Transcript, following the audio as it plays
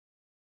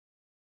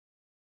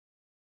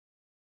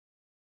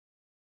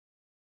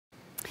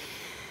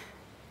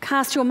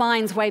cast your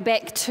minds way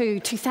back to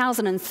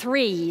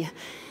 2003,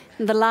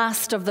 the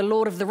last of the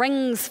Lord of the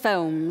Rings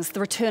films, The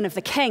Return of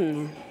the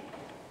King.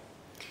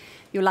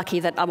 You're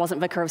lucky that I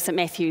wasn't Vicar of St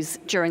Matthew's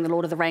during the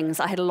Lord of the Rings.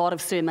 I had a lot of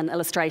sermon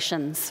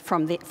illustrations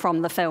from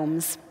the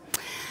films.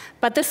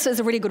 But this is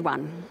a really good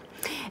one.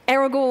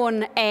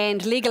 Aragorn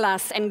and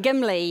Legolas and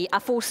Gimli are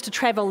forced to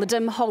travel the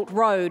dim Holt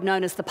road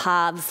known as the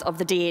Paths of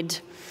the Dead.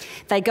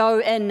 They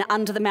go in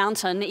under the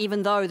mountain,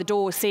 even though the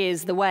door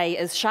says the way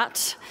is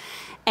shut.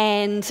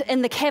 And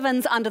in the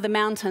caverns under the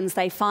mountains,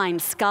 they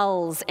find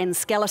skulls and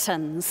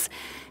skeletons.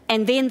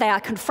 And then they are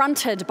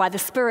confronted by the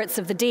spirits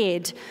of the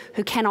dead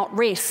who cannot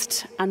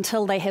rest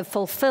until they have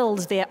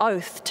fulfilled their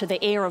oath to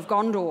the heir of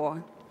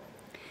Gondor.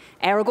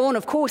 Aragorn,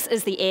 of course,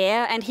 is the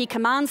heir, and he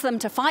commands them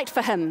to fight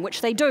for him, which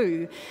they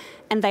do,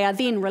 and they are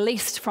then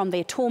released from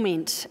their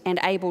torment and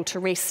able to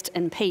rest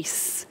in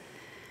peace.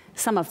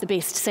 Some of the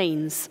best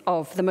scenes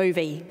of the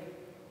movie.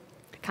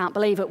 Can't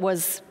believe it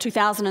was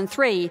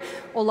 2003,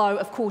 although,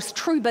 of course,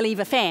 true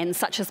believer fans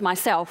such as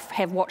myself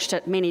have watched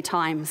it many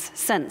times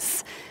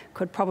since.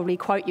 Could probably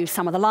quote you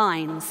some of the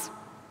lines.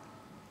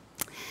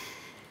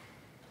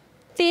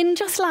 Then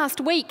just last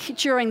week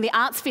during the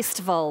Arts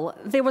Festival,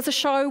 there was a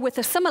show with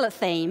a similar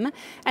theme,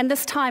 and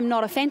this time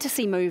not a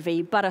fantasy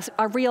movie, but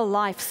a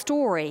real-life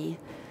story.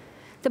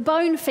 The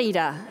Bone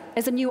Feeder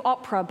is a new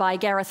opera by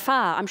Gareth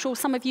Farr. I'm sure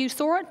some of you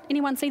saw it.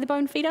 Anyone see The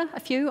Bone Feeder? A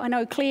few. I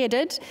know Claire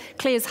did.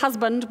 Claire's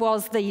husband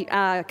was the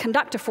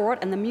conductor for it,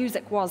 and the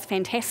music was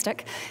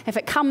fantastic. If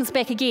it comes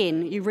back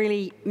again, you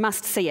really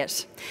must see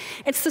it.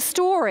 It's the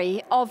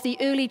story of the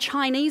early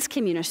Chinese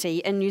community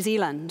in New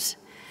Zealand.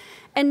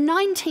 In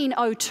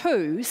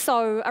 1902,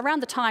 so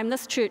around the time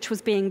this church was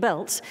being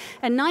built,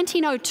 in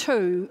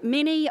 1902,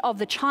 many of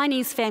the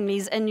Chinese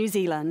families in New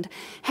Zealand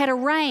had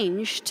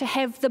arranged to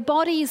have the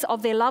bodies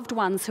of their loved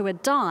ones who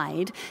had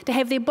died, to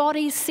have their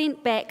bodies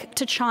sent back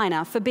to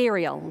China for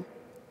burial.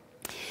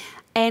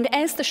 And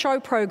as the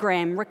show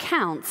program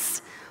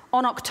recounts,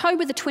 on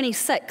October the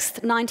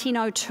 26th,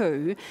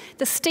 1902,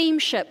 the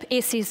steamship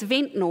SS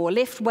Ventnor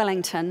left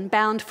Wellington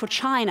bound for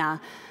China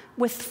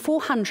with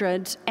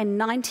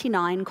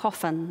 499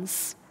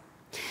 coffins.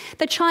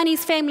 The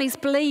Chinese families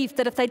believed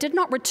that if they did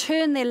not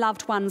return their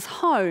loved ones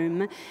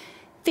home,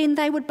 then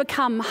they would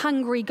become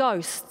hungry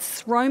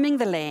ghosts roaming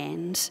the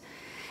land,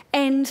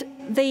 and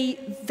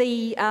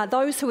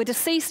those who were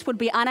deceased would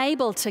be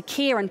unable to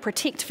care and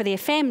protect for their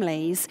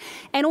families,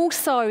 and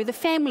also the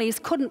families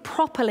couldn't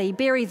properly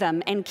bury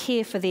them and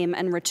care for them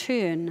in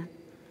return.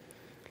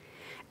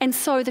 And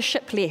so the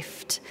ship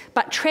left,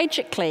 but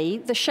tragically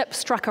the ship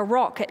struck a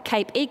rock at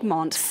Cape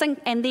Egmont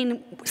and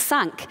then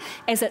sunk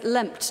as it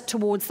limped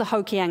towards the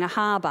Hokianga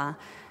harbour,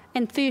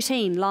 and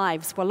 13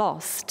 lives were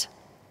lost.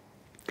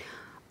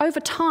 Over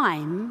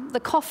time, the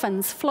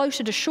coffins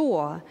floated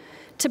ashore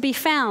to be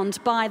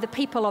found by the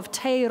people of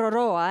Te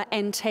Roroa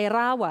and Te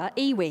Rawa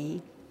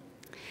iwi.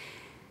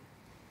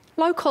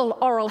 Local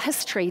oral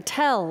history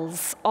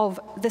tells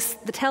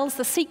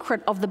the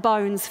secret of the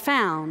bones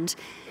found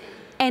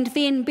and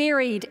then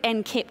buried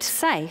and kept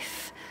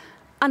safe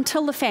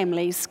until the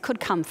families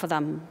could come for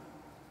them.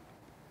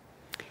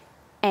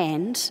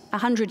 And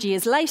 100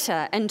 years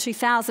later, in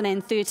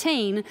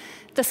 2013,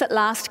 this at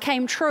last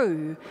came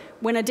true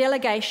when a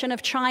delegation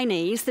of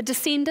Chinese, the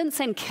descendants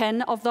and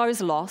kin of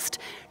those lost,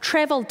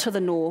 travelled to the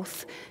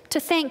north to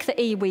thank the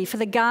iwi for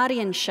the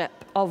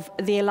guardianship of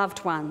their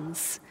loved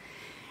ones.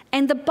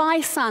 And the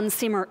Baisan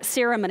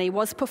ceremony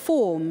was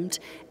performed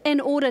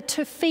in order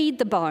to feed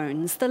the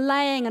bones, the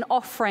laying and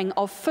offering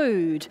of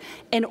food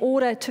in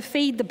order to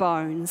feed the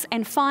bones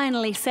and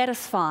finally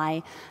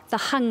satisfy the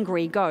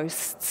hungry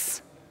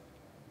ghosts.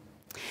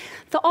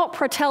 The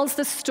opera tells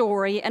the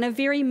story in a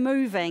very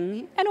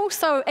moving and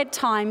also at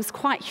times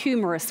quite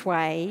humorous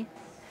way.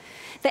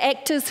 The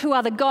actors who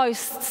are the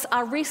ghosts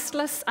are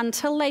restless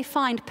until they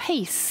find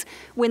peace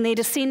when their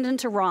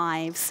descendant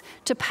arrives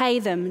to pay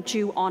them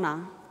due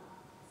honour.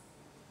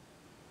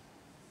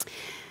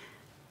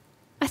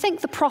 I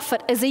think the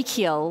prophet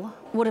Ezekiel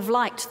would have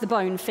liked The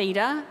Bone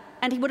Feeder,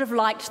 and he would have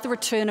liked The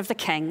Return of the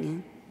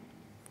King,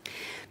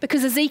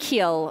 because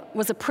Ezekiel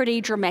was a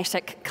pretty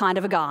dramatic kind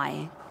of a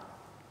guy.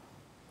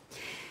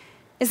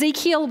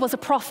 Ezekiel was a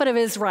prophet of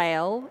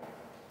Israel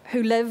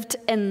who lived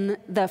in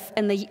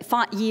the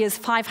years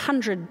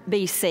 500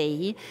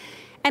 BC,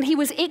 and he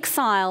was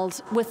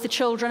exiled with the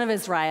children of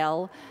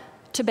Israel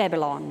to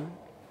Babylon.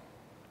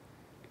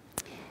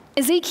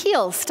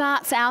 Ezekiel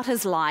starts out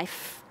his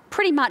life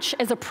pretty much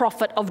as a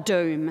prophet of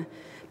doom.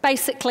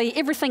 Basically,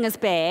 everything is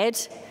bad.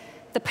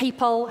 The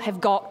people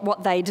have got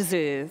what they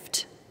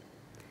deserved.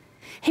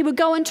 He would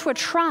go into a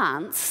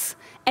trance,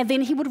 and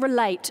then he would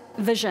relate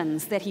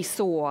visions that he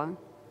saw.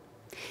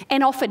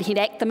 And often he'd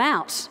act them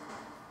out.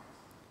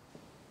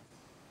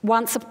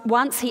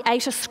 Once he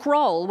ate a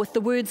scroll with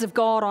the words of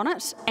God on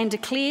it and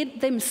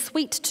declared them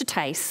sweet to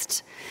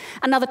taste.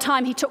 Another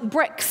time he took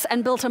bricks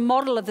and built a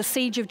model of the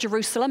siege of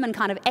Jerusalem and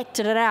kind of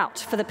acted it out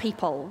for the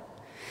people.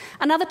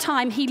 Another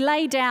time he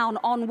lay down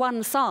on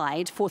one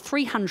side for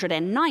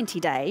 390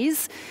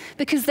 days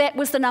because that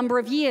was the number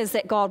of years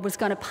that God was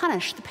going to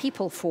punish the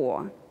people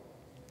for.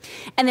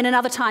 And then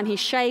another time he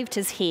shaved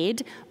his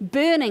head,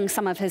 burning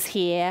some of his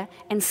hair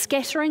and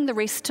scattering the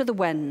rest to the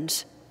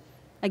wind,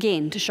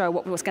 again to show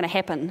what was going to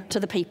happen to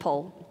the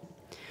people.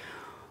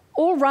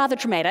 All rather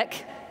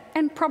dramatic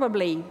and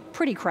probably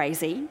pretty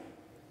crazy.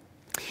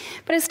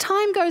 But as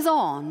time goes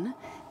on,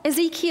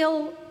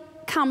 Ezekiel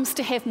comes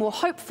to have more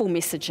hopeful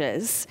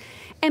messages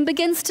and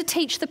begins to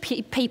teach the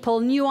people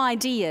new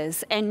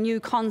ideas and new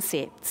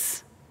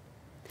concepts.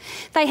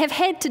 They have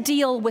had to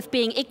deal with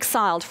being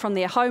exiled from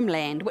their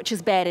homeland, which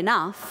is bad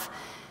enough,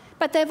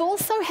 but they've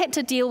also had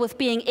to deal with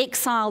being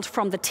exiled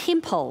from the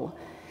temple.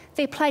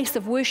 Their place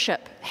of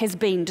worship has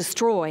been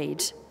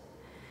destroyed.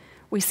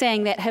 We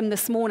sang that hymn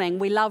this morning,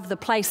 "We love the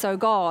place, O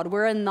God,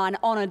 wherein thine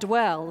honour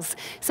dwells."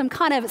 Some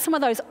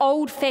of those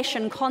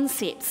old-fashioned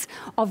concepts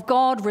of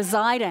God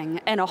residing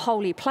in a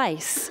holy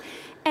place.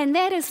 And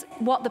that is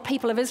what the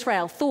people of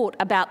Israel thought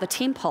about the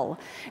temple.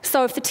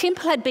 So if the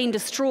temple had been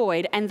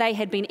destroyed and they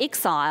had been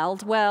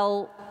exiled,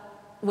 well,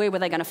 where were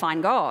they going to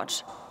find God?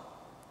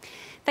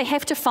 They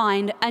have to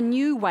find a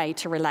new way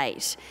to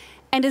relate.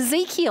 And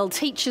Ezekiel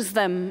teaches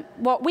them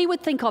what we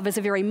would think of as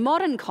a very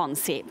modern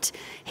concept.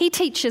 He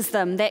teaches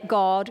them that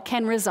God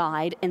can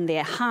reside in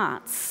their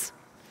hearts.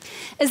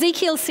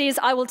 Ezekiel says,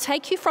 "I will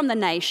take you from the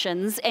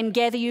nations and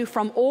gather you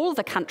from all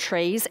the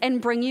countries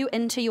and bring you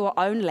into your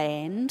own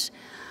land.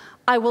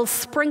 I will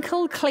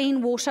sprinkle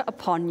clean water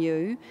upon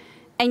you,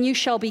 and you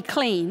shall be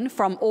clean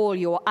from all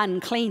your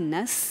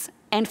uncleanness,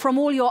 and from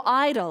all your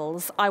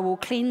idols I will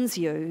cleanse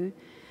you.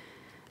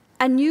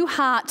 A new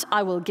heart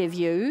I will give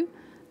you,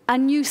 a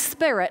new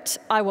spirit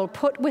I will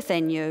put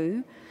within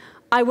you.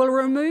 I will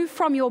remove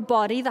from your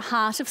body the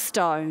heart of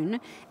stone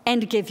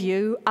and give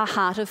you a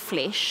heart of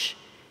flesh."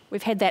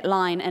 We've had that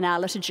line in our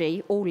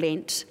liturgy all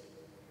Lent.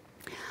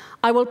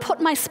 "I will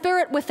put my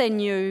spirit within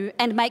you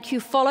and make you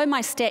follow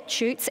my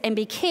statutes and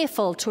be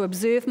careful to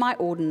observe my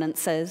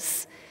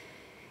ordinances.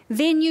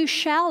 Then you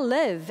shall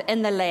live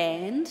in the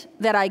land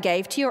that I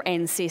gave to your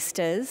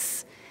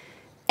ancestors,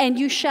 and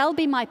you shall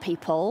be my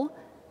people,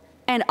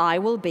 and I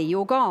will be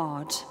your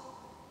God."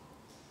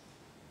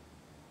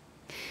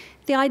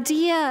 The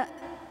idea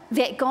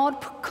that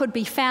God could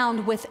be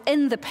found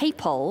within the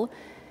people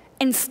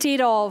instead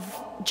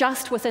of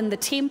just within the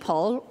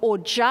temple or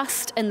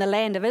just in the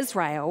land of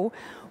Israel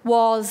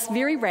was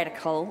very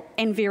radical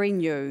and very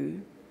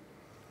new.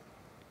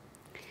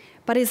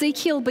 But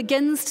Ezekiel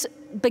begins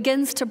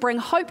to bring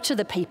hope to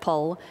the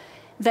people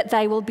that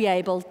they will be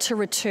able to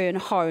return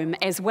home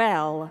as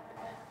well,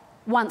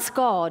 once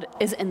God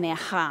is in their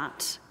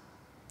heart.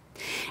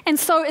 And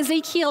so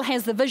Ezekiel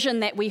has the vision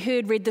that we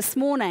heard read this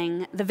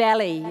morning, the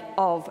valley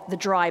of the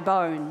dry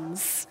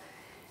bones.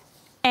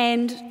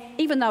 And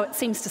even though it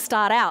seems to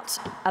start out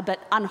a bit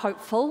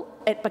unhopeful,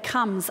 it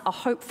becomes a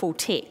hopeful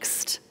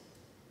text.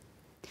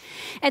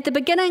 At the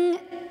beginning,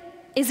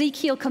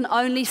 Ezekiel can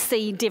only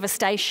see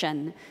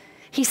devastation.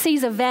 He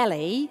sees a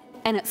valley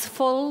and it's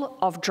full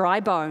of dry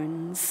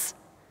bones,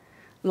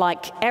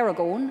 like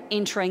Aragorn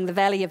entering the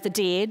Valley of the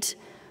Dead,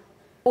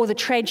 or the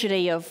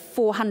tragedy of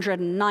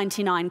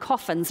 499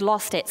 coffins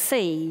lost at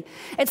sea.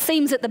 It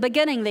seems at the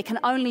beginning there can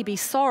only be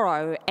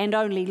sorrow and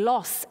only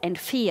loss and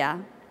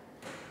fear.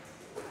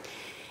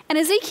 And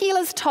Ezekiel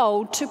is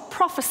told to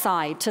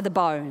prophesy to the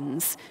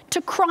bones,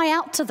 to cry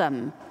out to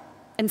them,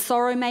 in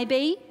sorrow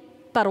maybe,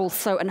 but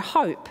also in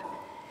hope.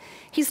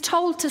 He's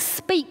told to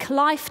speak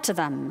life to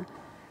them.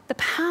 The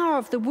power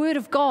of the word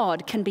of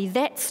God can be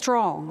that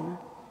strong.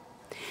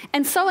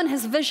 And so in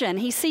his vision,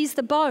 he sees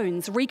the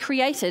bones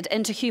recreated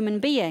into human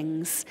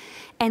beings,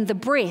 and the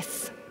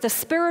breath, the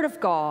Spirit of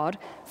God,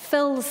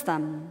 fills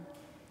them.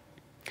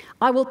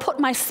 "I will put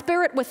my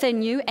spirit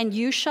within you, and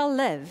you shall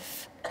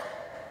live."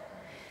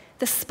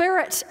 The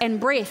spirit and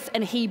breath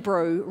in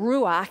Hebrew,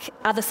 ruach,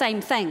 are the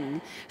same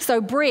thing. So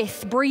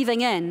breath,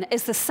 breathing in,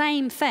 is the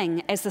same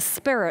thing as the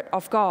Spirit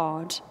of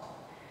God.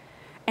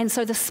 And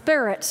so the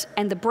Spirit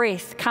and the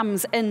breath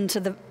comes into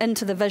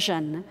the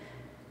vision.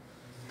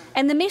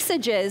 And the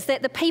message is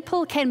that the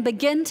people can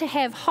begin to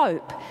have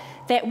hope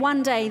that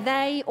one day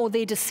they or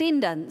their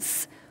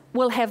descendants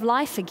will have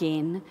life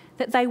again,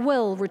 that they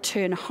will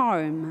return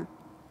home.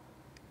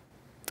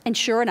 And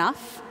sure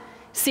enough,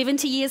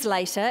 70 years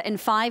later, in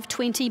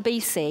 520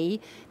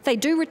 BC, they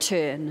do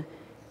return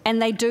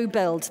and they do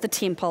build the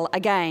temple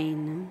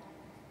again.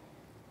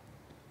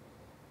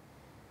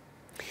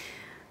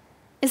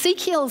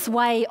 Ezekiel's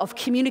way of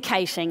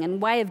communicating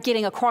and way of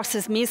getting across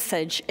his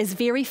message is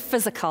very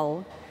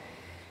physical.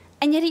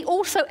 And yet he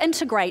also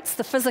integrates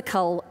the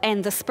physical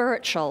and the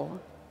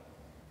spiritual.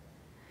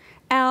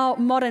 Our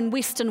modern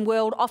Western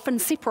world often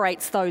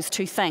separates those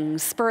two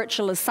things.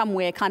 Spiritual is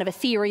somewhere kind of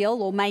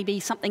ethereal or maybe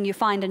something you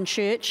find in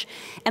church,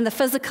 and the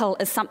physical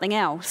is something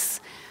else.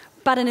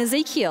 But in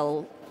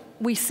Ezekiel,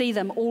 we see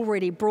them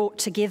already brought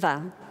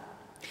together.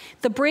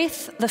 The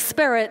breath, the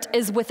spirit,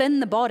 is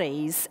within the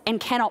bodies and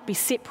cannot be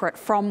separate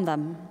from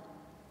them.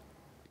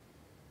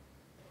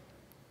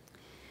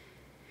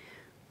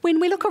 When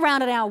we look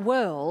around at our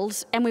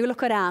world and we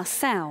look at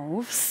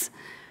ourselves,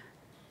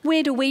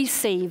 where do we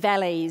see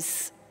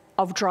valleys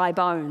of dry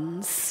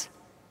bones?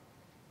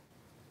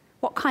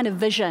 What kind of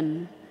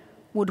vision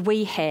would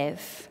we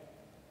have?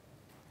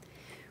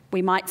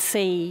 We might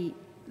see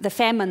the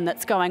famine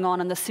that's going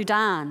on in the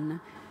Sudan.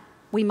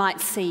 We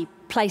might see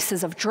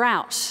places of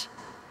drought.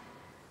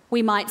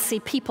 We might see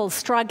people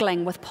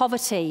struggling with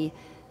poverty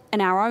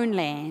in our own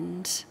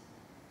land.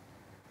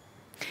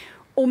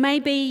 Or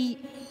maybe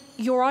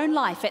your own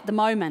life at the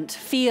moment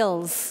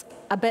feels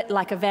a bit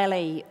like a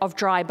valley of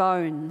dry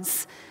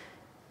bones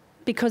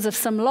because of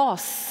some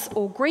loss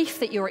or grief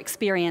that you're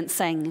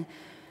experiencing.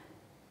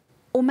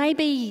 Or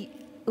maybe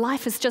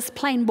life is just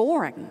plain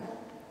boring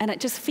and it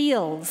just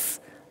feels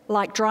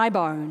like dry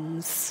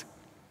bones.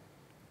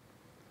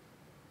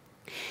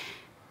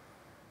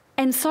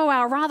 And so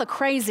our rather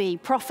crazy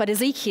prophet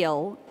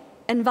Ezekiel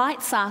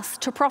invites us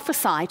to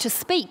prophesy, to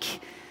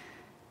speak,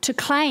 to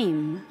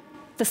claim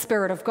the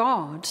Spirit of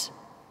God.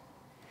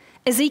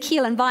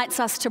 Ezekiel invites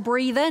us to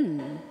breathe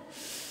in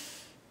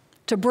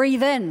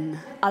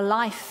a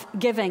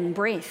life-giving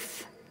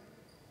breath,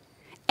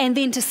 and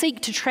then to seek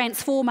to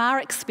transform our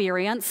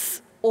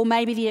experience, or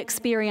maybe the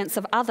experience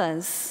of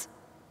others.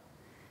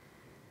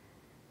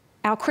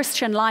 Our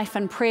Christian life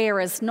and prayer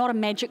is not a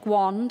magic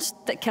wand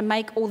that can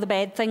make all the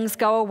bad things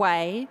go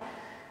away,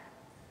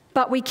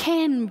 but we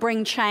can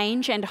bring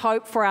change and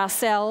hope for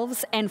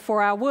ourselves and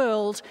for our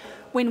world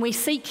when we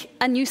seek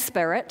a new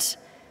spirit,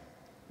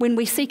 when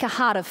we seek a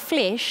heart of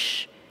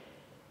flesh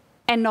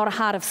and not a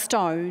heart of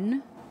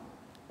stone,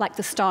 like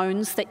the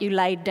stones that you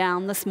laid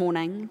down this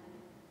morning.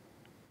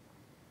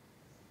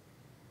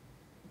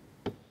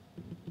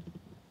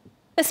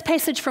 This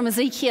passage from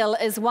Ezekiel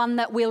is one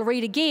that we'll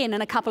read again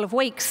in a couple of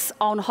weeks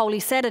on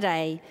Holy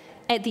Saturday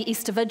at the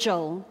Easter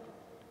Vigil.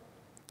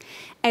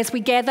 As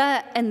we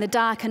gather in the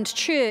darkened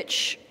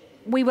church,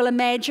 we will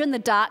imagine the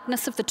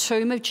darkness of the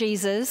tomb of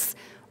Jesus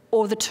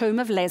or the tomb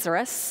of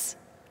Lazarus,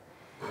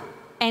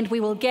 and we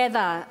will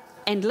gather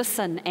and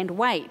listen and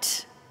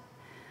wait.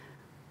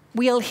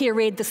 We'll hear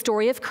read the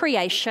story of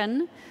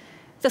creation,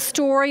 the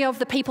story of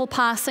the people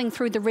passing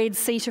through the Red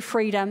Sea to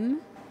freedom,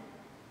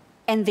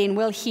 and then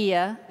we'll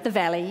hear the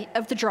valley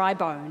of the dry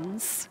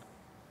bones.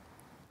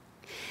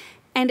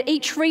 And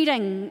each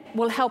reading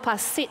will help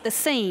us set the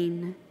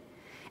scene.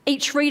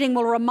 Each reading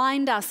will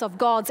remind us of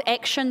God's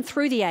action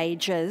through the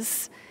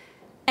ages,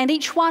 and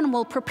each one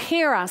will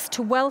prepare us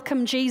to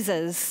welcome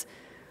Jesus,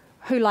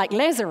 who, like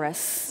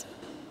Lazarus,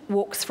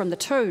 walks from the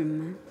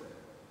tomb.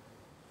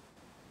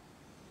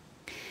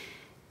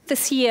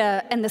 This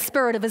year, in the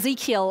spirit of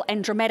Ezekiel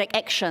and dramatic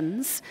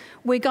actions,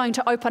 we're going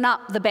to open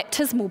up the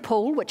baptismal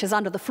pool, which is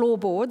under the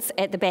floorboards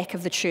at the back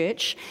of the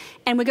church,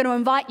 and we're going to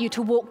invite you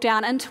to walk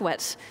down into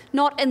it,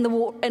 not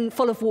in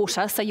full of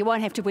water, so you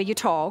won't have to wear your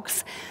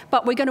togs,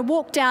 but we're going to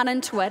walk down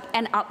into it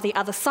and up the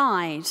other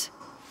side.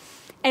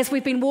 As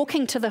we've been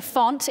walking to the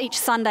font each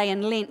Sunday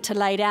in Lent to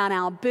lay down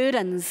our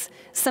burdens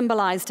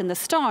symbolised in the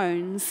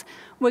stones,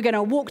 we're going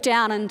to walk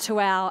down into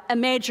our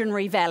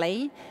imaginary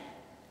valley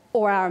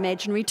or our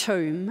imaginary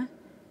tomb,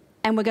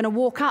 and we're going to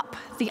walk up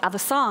the other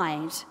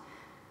side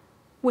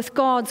with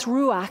God's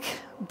Ruach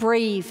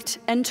breathed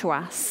into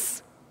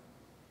us.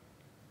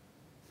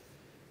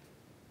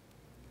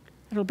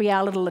 It'll be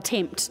our little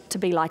attempt to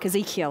be like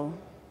Ezekiel.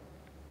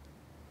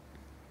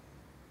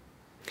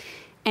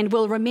 And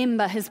we'll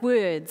remember his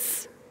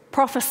words: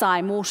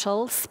 prophesy,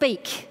 mortal,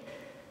 speak,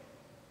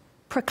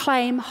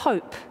 proclaim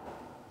hope,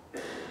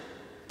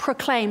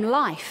 proclaim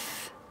life.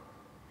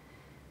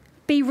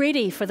 Be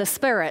ready for the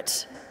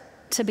Spirit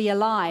to be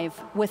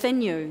alive within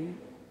you.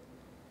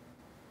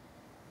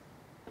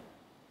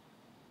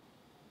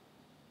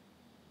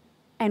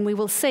 And we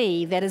will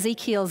see that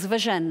Ezekiel's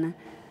vision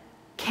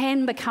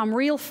can become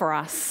real for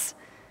us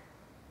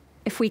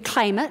if we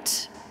claim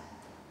it,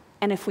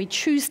 and if we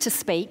choose to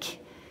speak,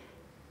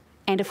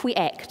 and if we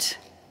act.